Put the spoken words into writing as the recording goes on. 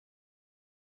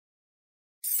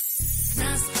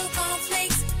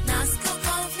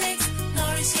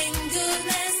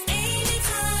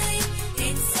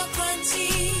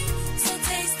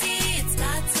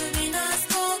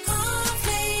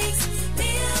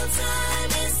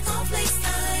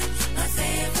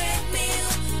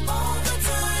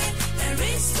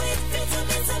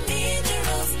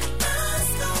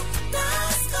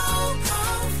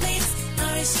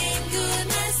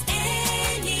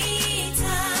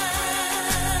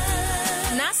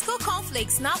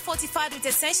cornflakes, now fortified with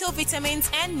essential vitamins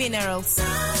and minerals.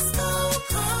 Nasco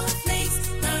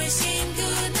cornflakes, nourishing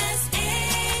goodness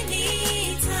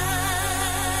anytime.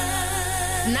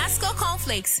 Nasco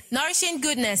cornflakes, nourishing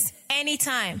goodness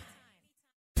anytime.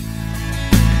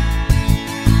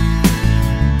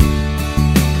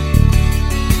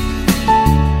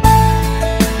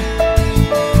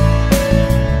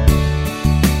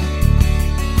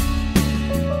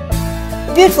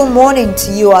 Beautiful morning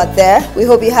to you out there. We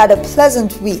hope you had a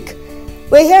pleasant week.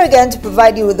 We're here again to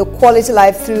provide you with the quality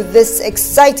life through this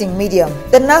exciting medium,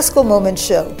 the NASCO Moment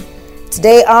Show.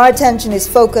 Today, our attention is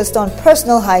focused on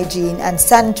personal hygiene and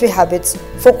sanitary habits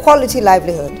for quality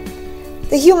livelihood.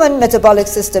 The human metabolic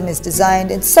system is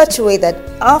designed in such a way that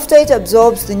after it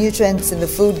absorbs the nutrients in the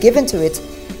food given to it,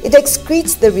 it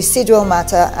excretes the residual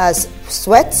matter as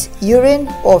sweat, urine,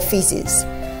 or feces.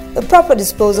 The proper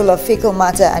disposal of fecal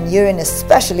matter and urine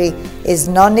especially is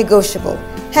non-negotiable,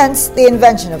 hence the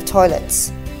invention of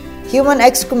toilets. Human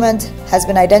excrement has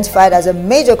been identified as a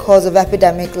major cause of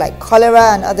epidemic like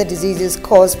cholera and other diseases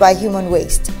caused by human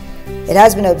waste. It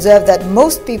has been observed that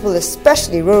most people,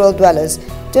 especially rural dwellers,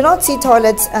 do not see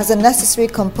toilets as a necessary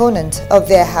component of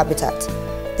their habitat.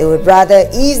 They would rather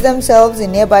ease themselves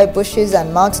in nearby bushes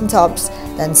and mountaintops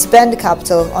than spend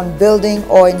capital on building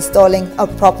or installing a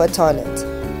proper toilet.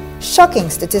 Shocking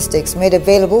statistics made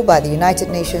available by the United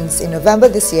Nations in November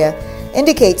this year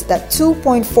indicate that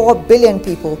 2.4 billion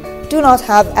people do not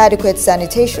have adequate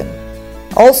sanitation.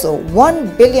 Also,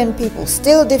 1 billion people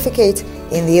still defecate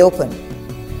in the open.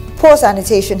 Poor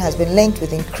sanitation has been linked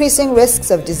with increasing risks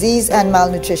of disease and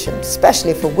malnutrition,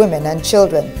 especially for women and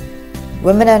children.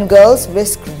 Women and girls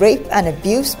risk rape and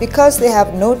abuse because they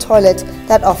have no toilet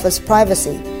that offers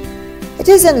privacy. It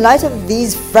is in light of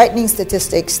these frightening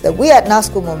statistics that we at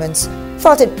NASCO Moments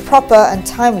thought it proper and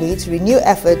timely to renew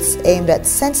efforts aimed at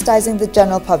sensitizing the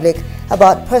general public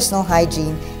about personal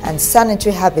hygiene and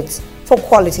sanitary habits for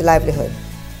quality livelihood.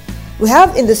 We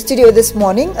have in the studio this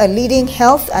morning a leading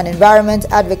health and environment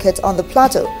advocate on the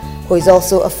plateau, who is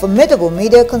also a formidable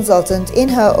media consultant in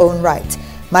her own right,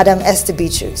 Madam Esther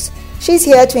Beatrice. She's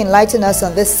here to enlighten us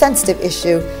on this sensitive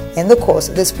issue in the course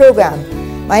of this program.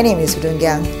 My name is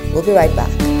Udungyang. We'll be right back.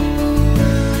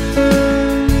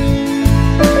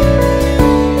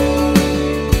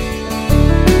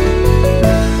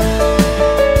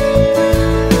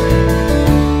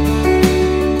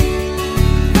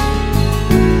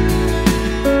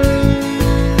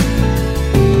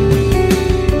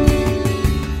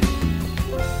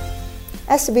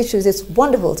 Esther Beatrice, it's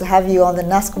wonderful to have you on the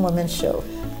NASCO Moment Show.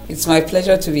 It's my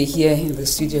pleasure to be here in the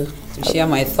studio to share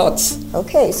my thoughts.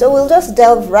 Okay, so we'll just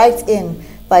delve right in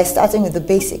by starting with the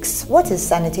basics. What is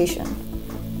sanitation?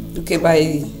 Okay,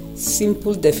 by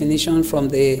simple definition from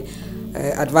the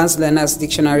Advanced Learners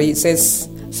Dictionary, it says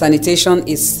sanitation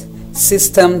is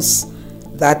systems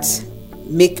that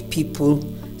make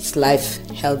people's life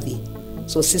healthy.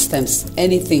 So systems,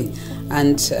 anything.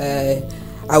 And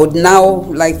I would now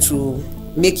like to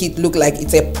make it look like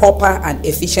it's a proper and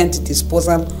efficient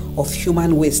disposal of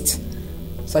human waste,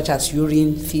 such as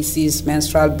urine, feces,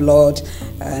 menstrual blood,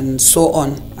 and so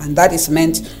on. And that is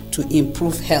meant to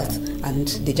improve health and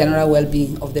the general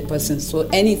well-being of the person. So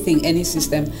anything, any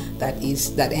system that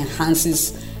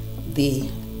enhances the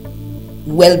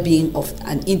well-being of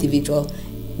an individual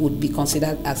would be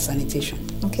considered as sanitation.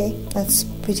 Okay, that's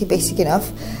pretty basic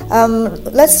enough.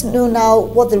 Let's know now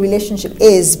what the relationship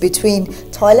is between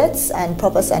toilets and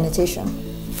proper sanitation.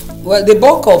 Well, the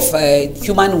bulk of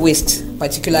human waste,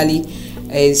 particularly,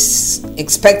 is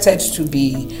expected to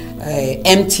be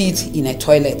emptied in a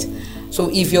toilet. So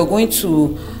if you're going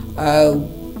to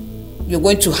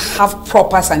have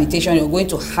proper sanitation, you're going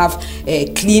to have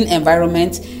a clean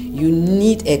environment, you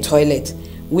need a toilet.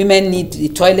 Women need the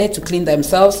toilet to clean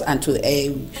themselves and to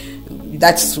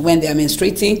that's when they are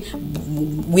menstruating.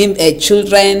 Women,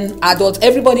 children, adults,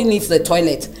 everybody needs the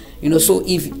toilet. So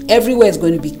if everywhere is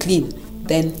going to be clean,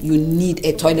 then you need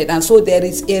a toilet. And so there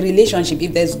is a relationship.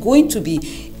 If there's going to be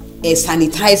a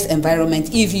sanitized environment,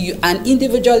 if an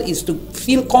individual is to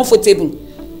feel comfortable,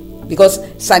 because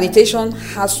sanitation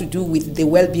has to do with the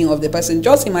well-being of the person.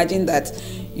 Just imagine that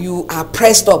you are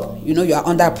pressed up, you are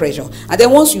under pressure. And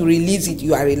then once you release it,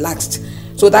 you are relaxed.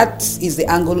 So that is the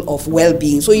angle of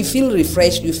well-being. So you feel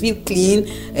refreshed, you feel clean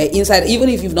inside, even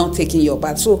if you've not taken your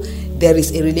bath. So there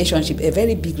is a relationship, a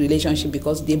very big relationship,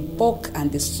 because the bulk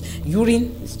and this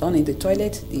urine is done in the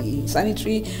toilet, the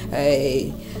sanitary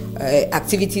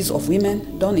activities of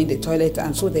women done in the toilet,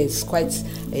 and so there's quite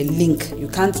a link. You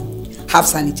can't have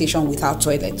sanitation without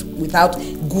toilet, without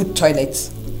good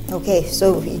toilets. Okay,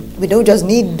 so we don't just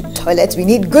need toilets, we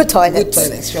need good toilets. Good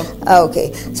toilets, sure.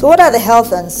 Okay, so what are the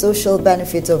health and social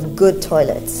benefits of good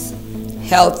toilets?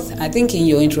 Health, I think in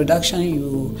your introduction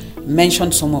you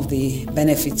mentioned some of the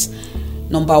benefits.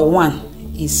 Number one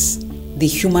is the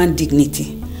human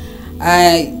dignity.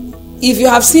 If you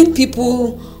have seen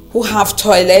people who have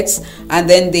toilets and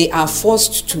then they are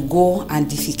forced to go and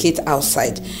defecate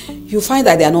outside, you find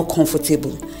that they are not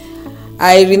comfortable.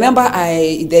 I remember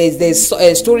there's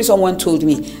a story someone told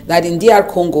me that in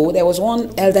DR Congo there was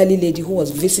one elderly lady who was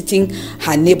visiting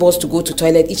her neighbors to go to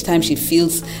toilet each time she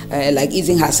feels like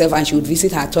easing herself, and she would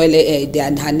visit her toilet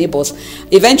and her neighbors.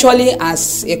 Eventually,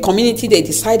 as a community, they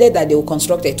decided that they would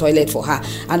construct a toilet for her.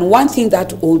 And one thing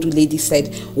that old lady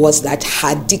said was that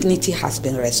her dignity has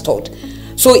been restored.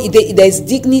 So there's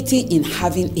dignity in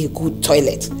having a good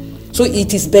toilet. So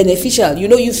it is beneficial.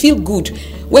 You feel good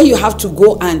when you have to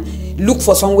go and look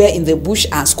for somewhere in the bush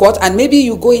and squat, and maybe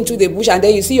you go into the bush and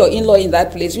then you see your in-law in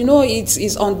that place.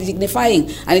 It's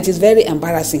undignifying and it is very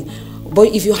embarrassing. But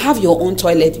if you have your own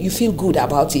toilet, you feel good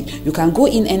about it. You can go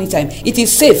in anytime. It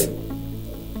is safe.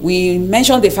 We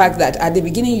mentioned the fact that at the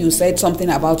beginning you said something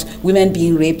about women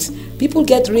being raped. People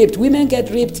get raped. Women get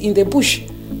raped in the bush.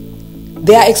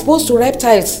 They are exposed to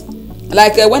reptiles.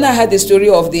 Like when I heard the story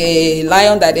of the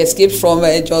lion that escaped from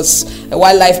just a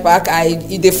wildlife park,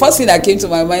 the first thing that came to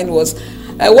my mind was,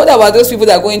 what about those people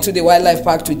that go into the wildlife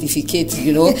park to defecate?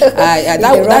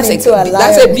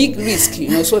 That's a big risk.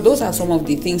 So those are some of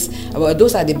the things.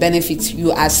 Those are the benefits.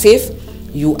 You are safe,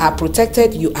 you are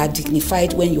protected, you are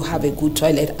dignified when you have a good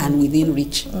toilet and within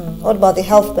reach. What about the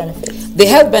health benefits? The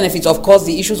health benefits, of course,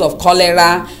 the issues of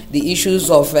cholera, the issues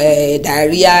of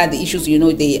diarrhea, the issues,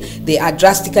 they are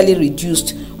drastically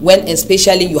reduced when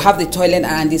especially you have the toilet, and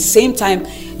at the same time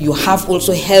you have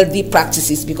also healthy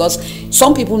practices, because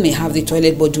some people may have the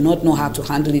toilet but do not know how to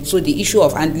handle it. So the issue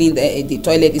of handling the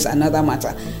toilet is another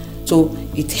matter. So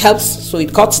it helps, so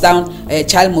it cuts down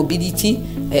child morbidity.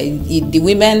 The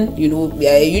women,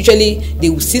 usually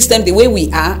the system, the way we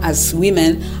are as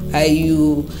women,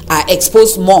 you are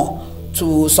exposed more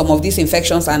to some of these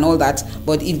infections and all that.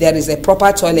 But if there is a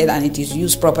proper toilet and it is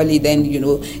used properly, then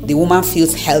the woman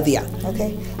feels healthier.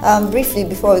 Okay. Briefly,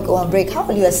 before we go on break, how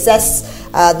will you assess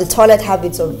the toilet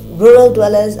habits of rural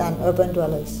dwellers and urban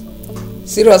dwellers?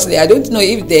 Seriously, I don't know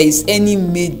if there is any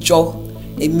major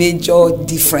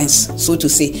difference, so to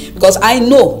say, because I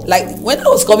know, like when I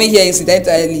was coming here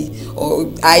incidentally,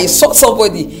 or I saw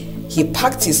somebody, he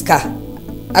parked his car.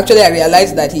 Actually, I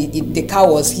realized that the car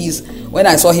was his when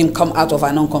I saw him come out of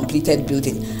an uncompleted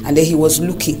building, and then he was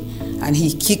looking, and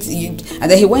he kicked, and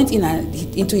then he went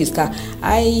into his car.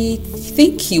 I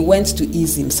think he went to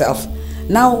ease himself.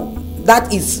 Now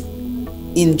that is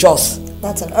in Jos.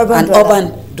 That's an urban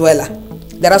dweller.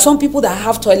 There are some people that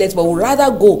have toilets but would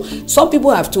rather go. Some people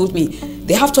have told me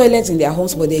they have toilets in their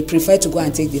homes but they prefer to go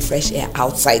and take the fresh air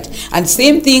outside. And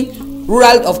same thing,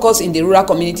 rural, of course, in the rural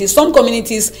communities. Some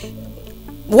communities,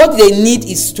 what they need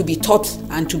is to be taught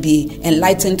and to be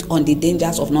enlightened on the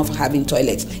dangers of not having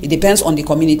toilets. It depends on the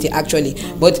community, actually.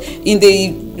 But in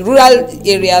the rural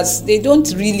areas, they don't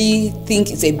really think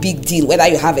it's a big deal whether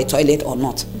you have a toilet or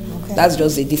not. That's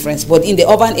just the difference. But in the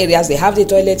urban areas, they have the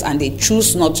toilets and they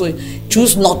choose not to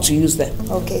use them.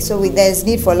 Okay, so there's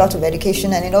need for a lot of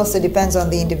education, and it also depends on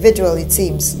the individual, it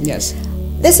seems. Yes.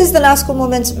 This is the NASCO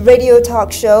Moments radio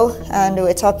talk show, and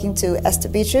we're talking to Esther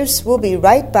Beatrice. We'll be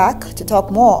right back to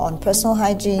talk more on personal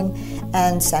hygiene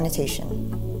and sanitation.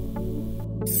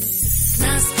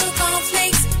 NASCO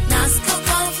cornflakes,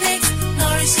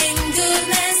 nourishing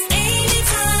goodness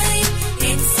anytime.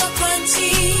 It's so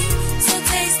crunchy, so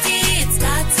tasty. It's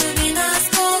got to be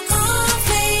NASCO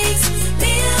cornflakes.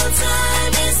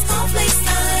 Mealtime is cornflakes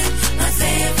time. My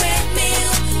favorite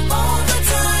meal all the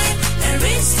time.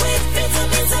 Enriched with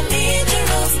vitamins and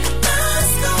minerals.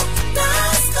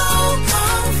 NASCO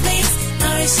cornflakes,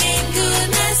 nourishing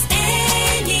goodness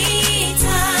anytime.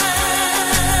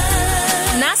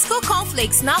 NASCO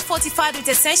cornflakes, now fortified with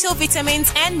essential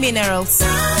vitamins and minerals.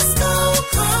 NASCO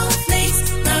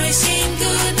cornflakes, nourishing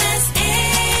goodness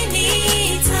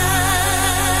anytime.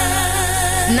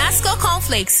 NASCO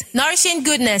cornflakes, nourishing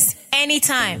goodness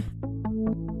anytime.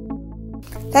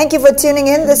 Thank you for tuning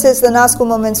in. This is the NASCO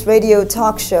Moments radio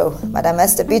talk show. Madam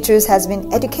Esther Beatrice has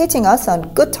been educating us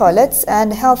on good toilets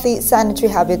and healthy sanitary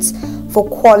habits for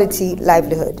quality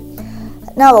livelihood.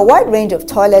 Now, a wide range of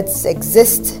toilets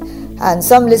exist, and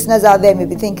some listeners out there may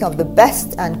be thinking of the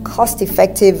best and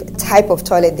cost-effective type of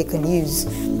toilet they can use.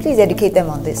 Please educate them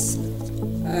on this.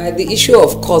 The issue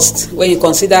of cost, when you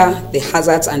consider the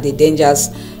hazards and the dangers,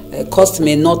 cost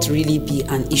may not really be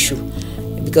an issue.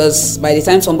 because by the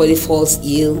time somebody falls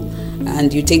ill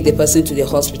and you take the person to the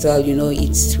hospital,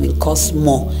 it will cost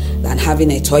more than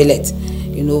having a toilet,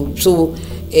 so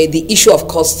the issue of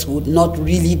cost would not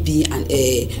really be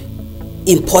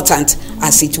important,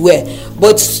 as it were.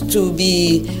 But to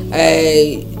be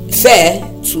fair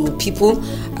to people,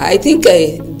 I think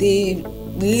the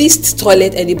least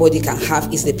toilet anybody can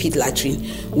have is the pit latrine,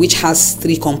 which has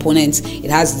 3 components. It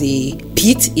has the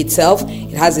pit itself,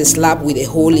 it has a slab with a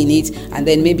hole in it, and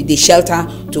then maybe the shelter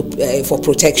for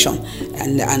protection,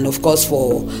 and of course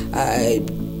for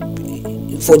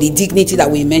the dignity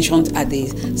that we mentioned at the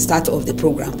start of the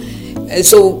program.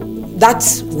 So that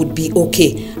would be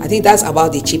okay. I think that's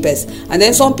about the cheapest. And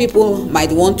then some people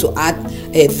might want to add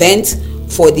a vent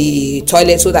for the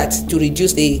toilet, so that to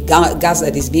reduce the gas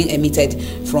that is being emitted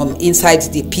from inside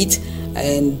the pit.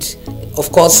 And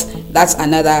of course that's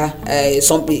another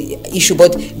some issue,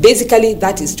 but basically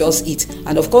that is just it.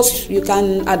 And of course you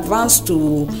can advance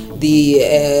to the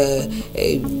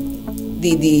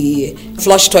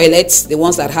flush toilets, the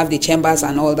ones that have the chambers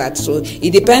and all that. So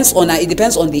it depends on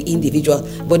the individual,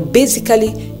 but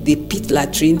basically the pit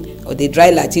latrine or the dry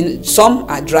latrine, some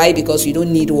are dry because you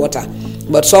don't need water,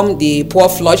 but some, the poor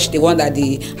flush, the one that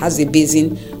has the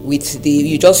basin with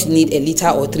you just need a liter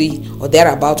or 3 or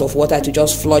thereabout of water to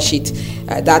just flush it.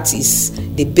 That is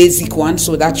the basic one,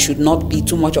 so that should not be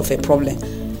too much of a problem.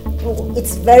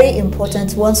 It's very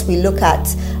important once we look at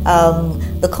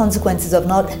the consequences of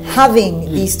not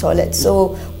having these toilets.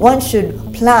 So one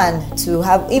should plan to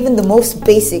have even the most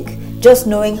basic, just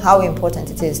knowing how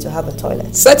important it is to have a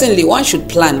toilet. Certainly, one should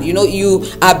plan. You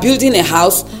are building a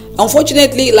house.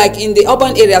 Unfortunately, like in the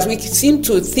urban areas, we seem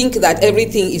to think that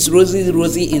everything is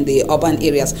rosy in the urban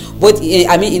areas. But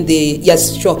in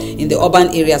the urban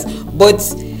areas. But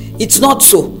it's not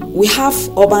so. We have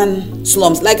urban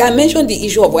slums. Like I mentioned, the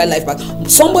issue of wildlife park.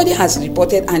 Somebody has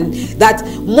reported and that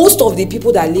most of the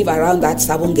people that live around that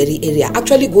Sabongeri area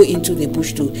actually go into the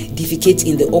bush to defecate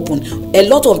in the open. A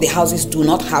lot of the houses do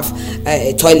not have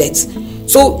toilets.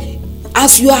 So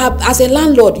as a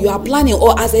landlord, you are planning,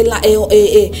 or as a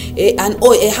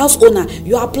house owner,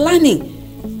 you are planning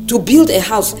to build a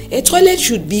house. A toilet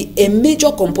should be a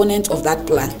major component of that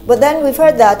plan. But then we've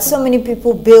heard that so many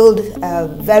people build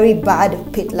very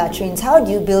bad pit latrines. How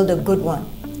do you build a good one?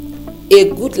 A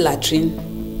good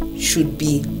latrine should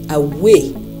be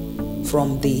away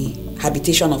from the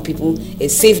habitation of people, a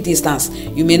safe distance.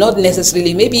 You may not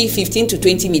necessarily, maybe 15 to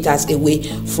 20 meters away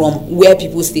from where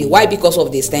people stay. Why? Because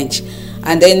of the stench.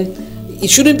 And then it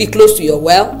shouldn't be close to your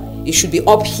well. It should be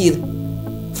uphill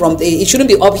from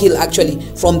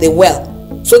the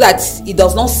well, so that it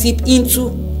does not seep into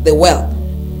the well.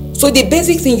 So the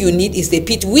basic thing you need is the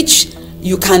pit, which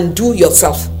you can do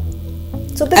yourself.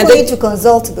 So people need to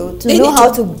consult though to know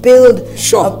how to build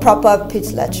a proper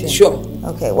pit latrine. Sure.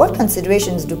 Okay. What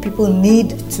considerations do people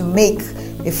need to make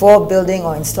before building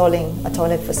or installing a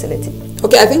toilet facility?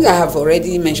 Okay, I think I have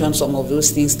already mentioned some of those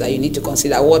things that you need to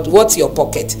consider. What's your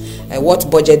pocket?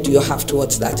 What budget do you have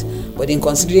towards that? But in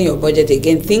considering your budget,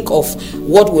 again, think of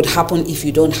what would happen if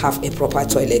you don't have a proper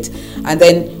toilet. And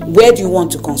then where do you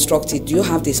want to construct it? Do you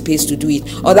have the space to do it?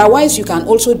 Otherwise, you can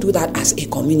also do that as a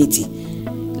community.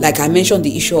 Like I mentioned,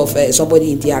 the issue of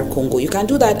somebody in DR Congo. You can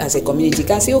do that as a community. You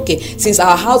can say, okay, since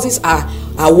our houses are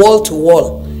wall to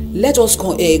wall, let us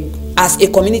as a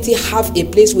community have a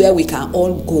place where we can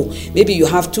all go. Maybe you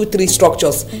have 2-3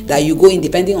 structures that you go in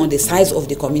depending on the size of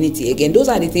the community. Again, those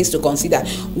are the things to consider.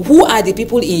 Who are the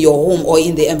people in your home or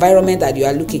in the environment that you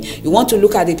are looking? You want to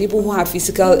look at the people who have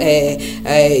physical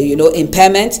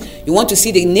impairment. You want to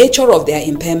see the nature of their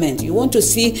impairment. You want to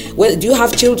see, well, do you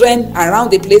have children around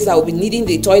the place that will be needing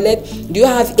the toilet? Do you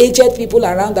have aged people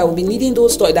around that will be needing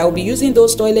those that will be using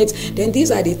those toilets? Then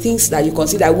these are the things that you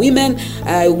consider. Women,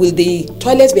 will the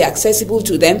toilets be accessible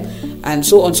to them, and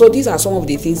so on. So these are some of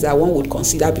the things that one would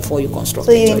consider before you construct.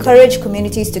 So you encourage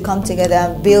communities to come together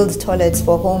and build toilets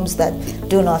for homes that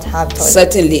do not have toilets.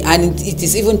 Certainly, and it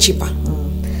is even cheaper.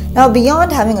 Now,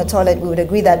 beyond having a toilet, we would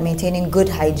agree that maintaining good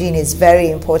hygiene is very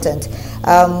important.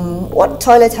 What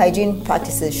toilet hygiene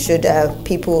practices should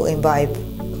people imbibe?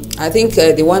 I think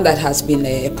the one that has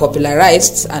been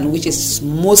popularized and which is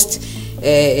most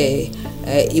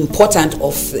important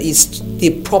is the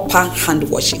proper hand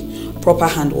washing.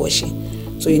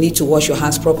 So you need to wash your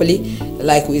hands properly,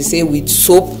 like we say, with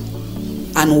soap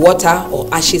and water, or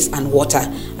ashes and water.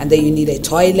 And then you need a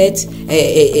toilet,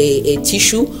 a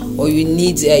tissue, or you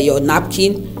need your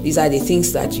napkin These are the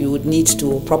things that you would need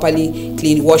to properly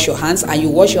clean. Wash your hands, and you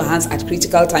wash your hands at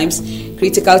critical times.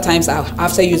 Critical times are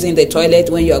after using the toilet,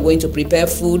 when you are going to prepare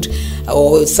food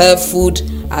or serve food,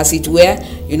 as it were.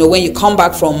 When you come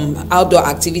back from outdoor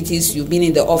activities, you've been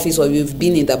in the office or you've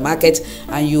been in the market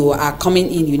and you are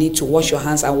coming in, you need to wash your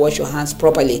hands and wash your hands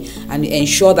properly and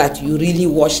ensure that you really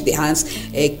wash the hands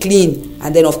clean,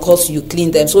 and then of course you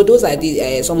clean them. So those are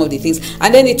the some of the things.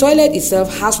 And then the toilet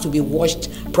itself has to be washed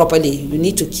properly. You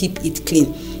need to keep it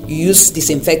clean. You use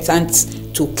disinfectants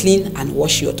to clean and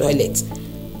wash your toilet.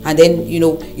 And then you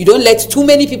don't let too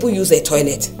many people use a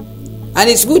toilet. And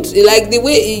it's good, like the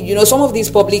way, some of these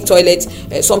public toilets,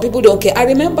 some people don't care. I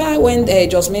remember when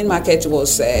Jasmine Market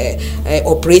was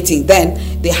operating, then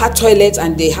they had toilets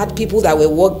and they had people that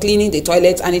were cleaning the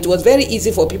toilets, and it was very easy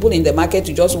for people in the market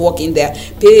to just walk in there,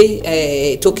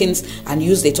 pay tokens and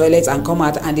use the toilets and come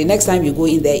out, and the next time you go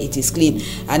in there, it is clean.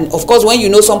 And of course, when you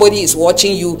know somebody is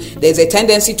watching you, there's a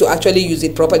tendency to actually use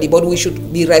it properly, but we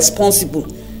should be responsible.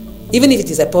 Even if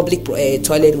it is a public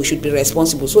toilet, we should be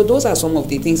responsible. So those are some of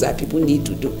the things that people need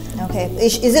to do. Okay.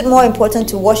 Is it more important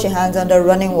to wash your hands under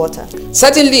running water?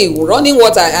 Certainly, running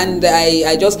water. And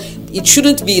it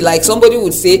shouldn't be like somebody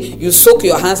would say, you soak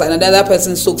your hands and another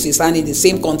person soaks his hand in the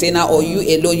same container, or you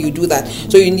alone, you do that.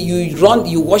 So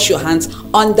you wash your hands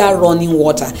under running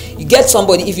water. You get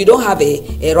somebody, if you don't have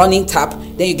a running tap,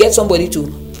 then you get somebody to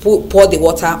pour the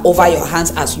water over your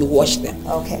hands as you wash them.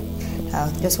 Okay. I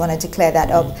just wanted to clear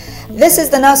that up. This is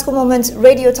the NASCO Moments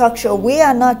radio talk show. We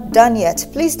are not done yet.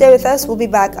 Please stay with us. We'll be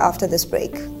back after this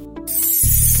break.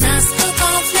 NASCO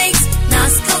cornflakes,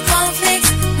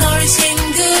 nourishing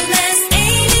goodness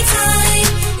anytime.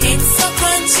 It's so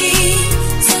crunchy,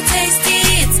 so tasty.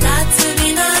 It's got to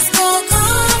be NASCO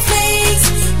cornflakes.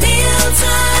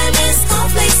 Mealtime is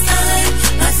cornflakes time.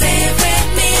 My favorite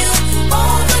meal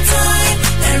all the time.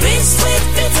 They're rich with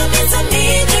vitamins and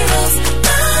minerals.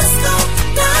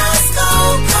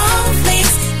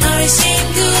 Cornflakes, nourishing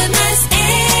goodness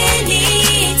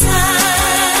anytime.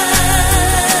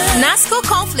 NASCO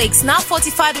cornflakes, now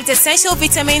fortified with essential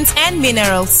vitamins and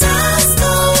minerals.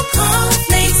 NASCO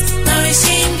cornflakes,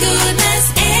 nourishing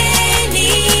goodness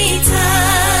anytime.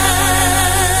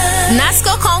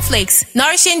 NASCO cornflakes,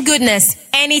 nourishing goodness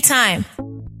anytime.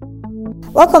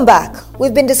 Welcome back.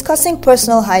 We've been discussing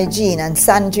personal hygiene and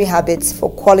sanitary habits for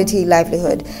quality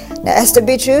livelihood. Now, Esther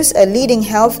Bitrus, a leading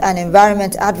health and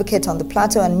environment advocate on the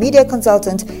plateau and media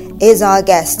consultant, is our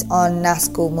guest on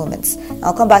NASCO Moments.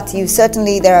 I'll come back to you.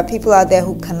 Certainly, there are people out there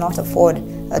who cannot afford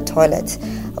a toilet.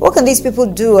 What can these people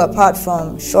do apart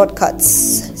from shortcuts,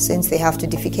 since they have to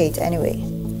defecate anyway?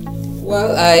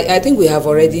 Well, I think we have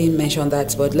already mentioned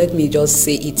that, but let me just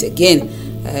say it again.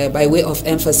 By way of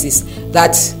emphasis,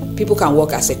 that people can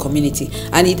work as a community,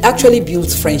 and it actually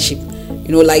builds friendship.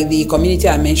 Like the community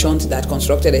I mentioned that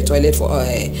constructed a toilet for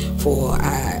a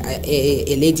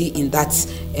lady in that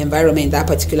environment, that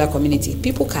particular community.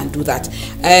 People can do that.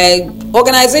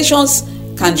 Organizations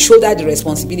can shoulder the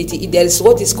responsibility. There is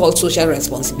what is called social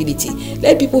responsibility.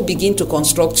 Let people begin to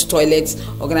construct toilets.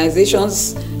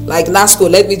 Organizations like NASCO,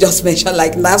 let me just mention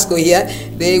like NASCO here,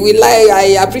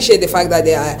 I appreciate the fact that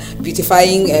they are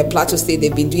beautifying Plateau State.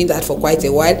 They've been doing that for quite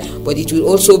a while, but it will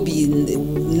also be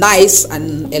nice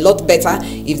and a lot better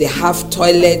if they have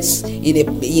toilets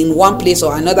in one place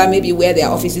or another, maybe where their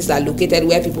offices are located,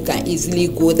 where people can easily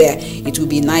go there. It will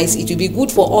be nice. It will be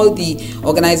good for all the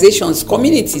organizations,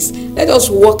 communities. Let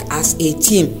us work as a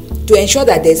team to ensure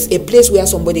that there's a place where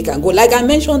somebody can go. Like I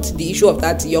mentioned, the issue of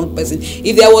that young person.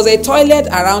 If there was a toilet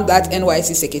around that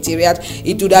NYC secretariat,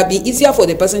 it would have been easier for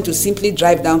the person to simply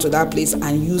drive down to that place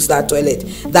and use that toilet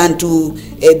than to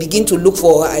begin to look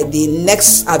for the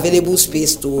next available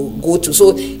space to go to.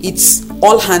 So it's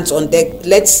all hands on deck.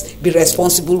 Let's be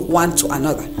responsible one to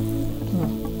another.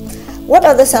 What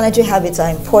other sanitary habits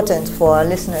are important for our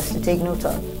listeners to take note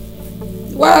of?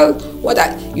 Well,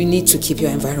 you need to keep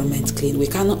your environment clean. We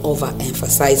cannot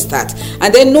overemphasize that.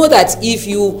 And then know that if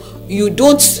you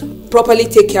don't properly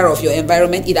take care of your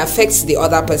environment, it affects the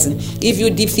other person. If you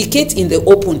defecate in the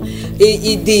open,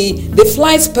 the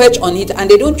flies perch on it and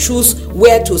they don't choose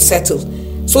where to settle.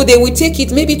 So they will take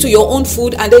it maybe to your own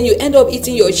food, and then you end up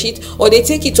eating your shit, or they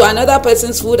take it to another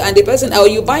person's food, and or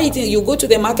you buy it. You go to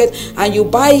the market and you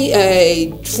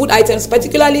buy food items,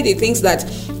 particularly the things that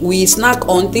we snack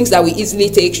on, things that we easily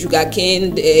take,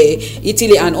 sugarcane,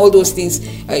 Italy, and all those things.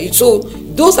 So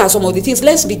those are some of the things.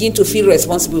 Let's begin to feel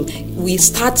responsible. We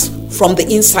start from the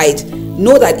inside.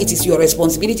 Know that it is your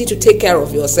responsibility to take care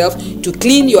of yourself, to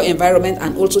clean your environment,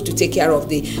 and also to take care of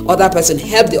the other person,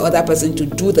 help the other person to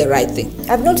do the right thing.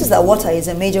 I've noticed that water is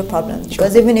a major problem,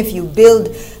 because even if you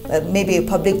build maybe a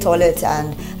public toilet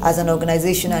and as an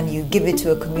organization and you give it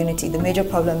to a community, the major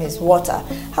problem is water.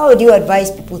 How would you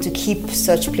advise people to keep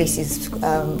such places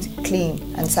clean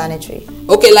and sanitary?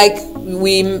 Okay, like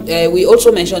we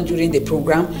also mentioned during the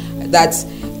program that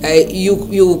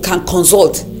you can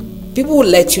consult. People will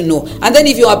let you know. And then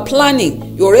if you are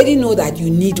planning, you already know that you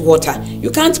need water.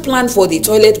 You can't plan for the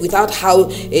toilet without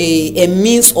a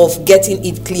means of getting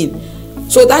it clean.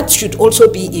 So that should also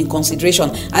be in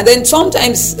consideration. And then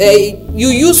sometimes you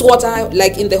use water,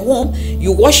 like in the home,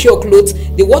 you wash your clothes.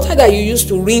 The water that you use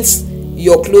to rinse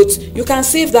your clothes, you can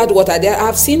save that water.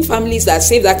 I've seen families that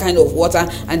save that kind of water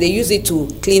and they use it to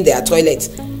clean their toilets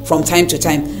from time to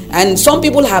time. And some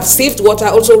people have saved water,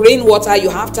 also rainwater. You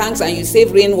have tanks and you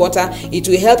save rainwater. It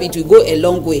will help. It will go a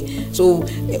long way. So,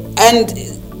 and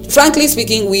frankly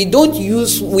speaking, we don't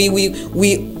use we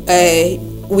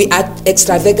are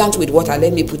extravagant with water.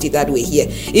 Let me put it that way here.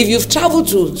 If you've traveled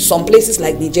to some places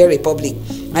like Niger Republic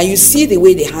and you see the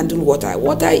way they handle water,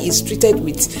 water is treated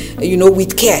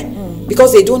with care,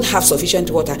 because they don't have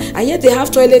sufficient water, and yet they have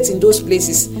toilets in those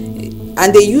places,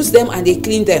 and they use them and they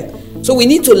clean them. So we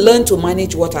need to learn to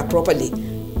manage water properly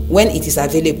when it is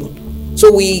available.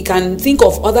 So we can think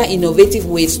of other innovative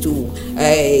ways to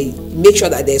make sure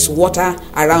that there's water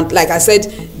around. Like I said,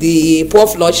 the pour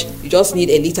flush, you just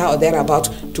need a liter or thereabout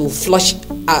to flush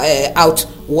out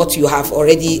what you have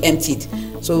already emptied.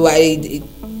 So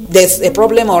there's a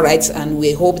problem, all right, and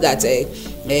we hope that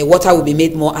water will be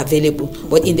made more available.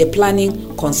 But in the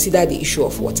planning, consider the issue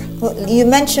of water. Well, you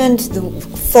mentioned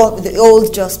the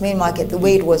old Jos Main Market, the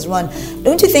way it was run.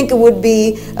 Don't you think it would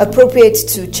be appropriate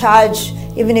to charge,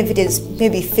 even if it is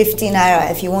maybe 15 naira,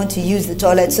 if you want to use the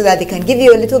toilet, so that they can give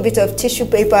you a little bit of tissue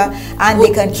paper and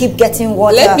they can keep getting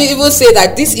water? Let me even say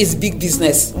that this is big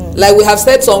business. Like we have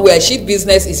said somewhere, sheep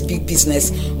business is big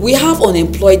business. We have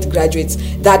unemployed graduates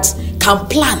that can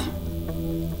plan.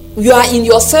 You are in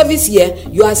your service year,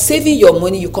 you are saving your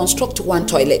money, you construct one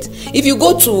toilet. If you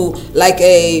go to like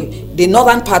the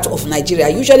northern part of Nigeria,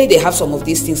 usually they have some of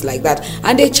these things like that,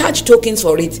 and they charge tokens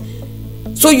for it.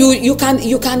 So you can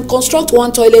construct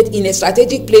one toilet in a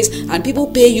strategic place and people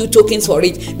pay you tokens for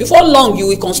it. Before long, you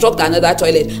will construct another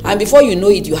toilet, and before you know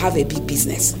it, you have a big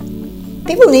business.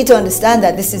 People need to understand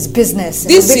that this is business.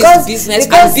 This is business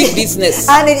and big business.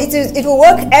 And it will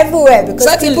work everywhere, because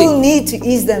Certainly. People need to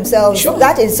ease themselves. Sure.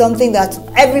 That is something that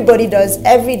everybody does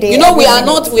every day. We are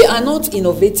not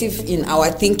innovative in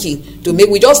our thinking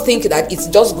we just think that it's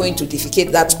just going to defecate,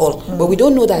 that's all. But we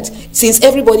don't know that since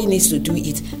everybody needs to do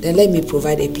it, then let me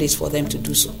provide a place for them to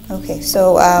do so. Okay,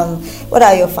 so what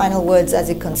are your final words as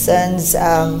it concerns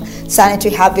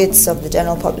sanitary habits of the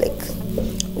general public?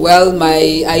 Well,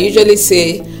 I usually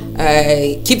say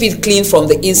keep it clean from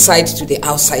the inside to the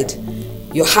outside.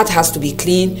 Your heart has to be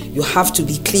clean. You have to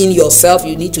be clean yourself.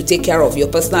 You need to take care of your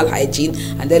personal hygiene.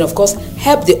 And then, of course,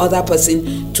 help the other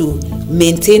person to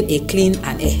maintain a clean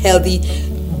and a healthy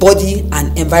body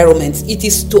and environment. It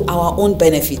is to our own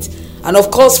benefit. And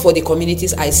of course, for the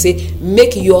communities, I say,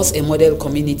 make yours a model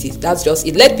community. That's just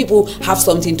it. Let people have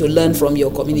something to learn from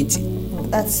your community.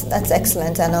 That's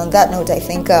excellent. And on that note, I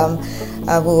think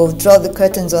we'll draw the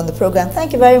curtains on the program.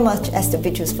 Thank you very much, Esther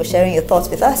Bichus, for sharing your thoughts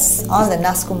with us on the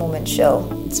NASCO Moment Show.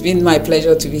 It's been my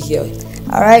pleasure to be here.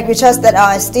 All right, we trust that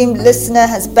our esteemed listener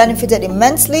has benefited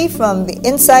immensely from the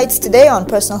insights today on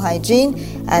personal hygiene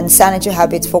and sanitary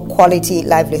habits for quality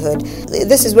livelihood.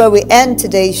 This is where we end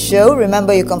today's show.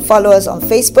 Remember, you can follow us on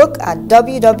Facebook at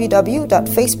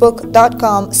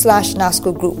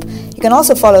www.facebook.com/NASCO Group. You can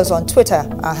also follow us on Twitter.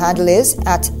 Our handle is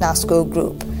 @NASCO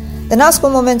Group. The NASCO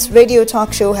Moments radio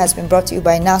talk show has been brought to you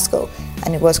by NASCO,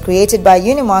 and it was created by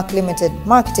Unimark Limited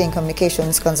Marketing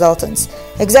Communications Consultants.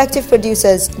 Executive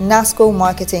producers, NASCO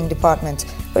Marketing Department.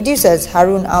 Producers,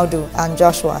 Harun Audu and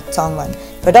Joshua Tongman.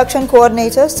 Production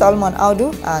coordinators, Salman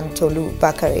Audu and Tolu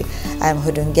Bakari. I am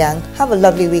Hudun Gyang. Have a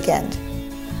lovely weekend.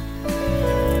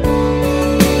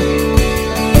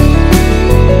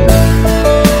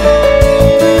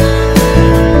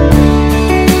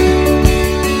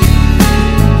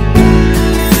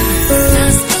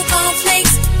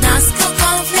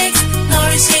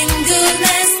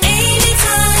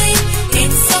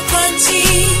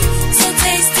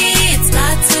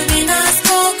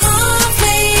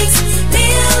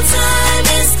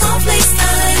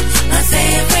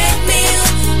 Favorite meal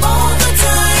all the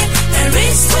time.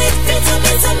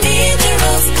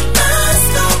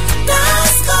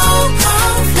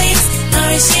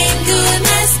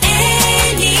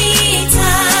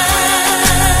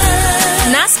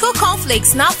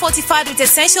 cornflakes, now fortified with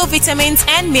essential vitamins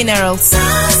and minerals.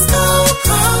 Nasco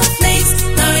cornflakes,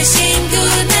 nourishing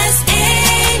goodness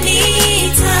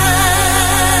anytime.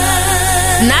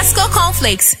 Nasco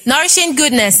cornflakes, nourishing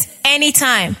goodness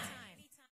anytime.